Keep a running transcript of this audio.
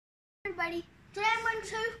Everybody, today I'm going to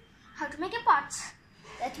show you how to make a pots.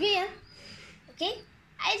 Let's begin. Okay,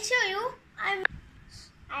 I'll show you.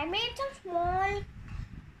 I made some small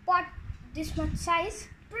pot this much size.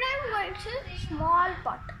 Today I'm going to small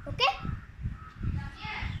pot. Okay,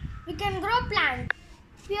 we can grow plant.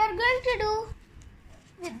 We are going to do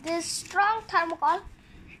with this strong thermocol.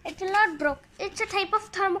 It will not break. It's a type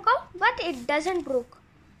of thermocol, but it doesn't break.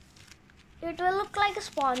 It will look like a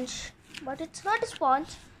sponge, but it's not a sponge.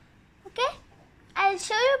 Okay, I'll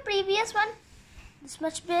show you previous one this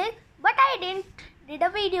much big, but I did a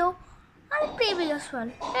video on previous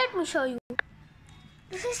one. Let me show you.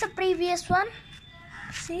 This is the previous one.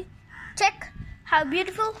 See, check how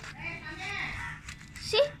beautiful.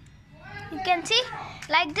 See, you can see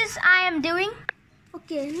like this I am doing.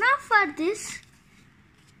 Okay, now for this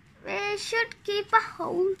we should keep a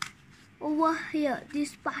hole over here,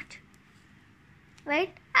 this part.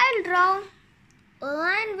 Right, I'll draw a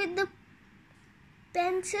line with the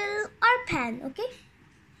pencil or pen. Okay,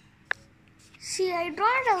 see, I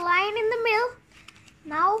drawn a line in the middle.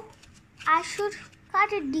 Now I should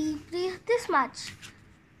cut it deeply this much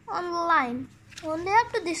on the line, only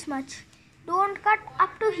up to this much. Don't cut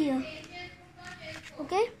up to here.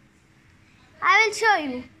 Okay, I will show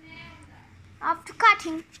you after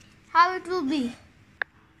cutting how it will be.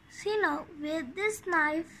 See, now with this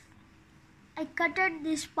knife I cutted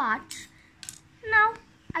this part. Now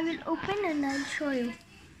I will open and I'll show you.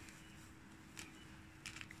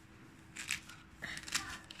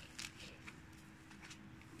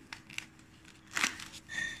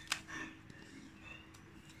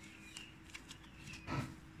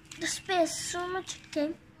 The space, so much it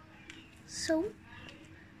came. So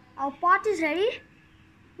our pot is ready.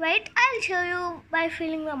 Wait, I'll show you by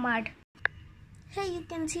filling the mud. Here you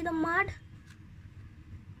can see the mud.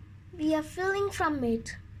 We are filling from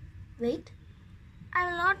it. Wait, I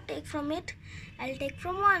will not take from it. I'll take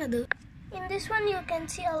from another. In this one you can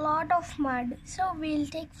see a lot of mud. So we'll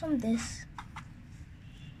take from this.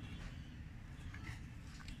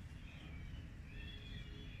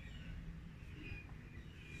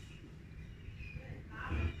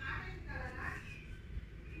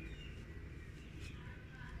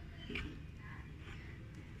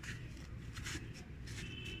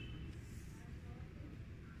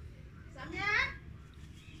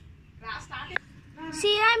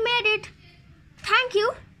 See, I made it. Thank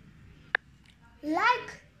you.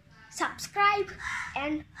 Like, subscribe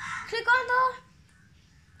and click on the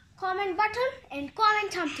comment button and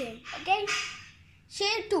comment something. Okay?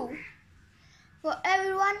 Share too. For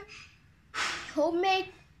everyone, homemade.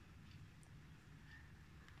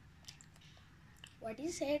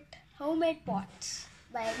 Homemade pots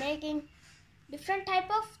by making different type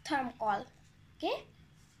of thermocol. Okay?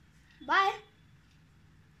 Bye.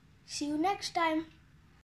 See you next time.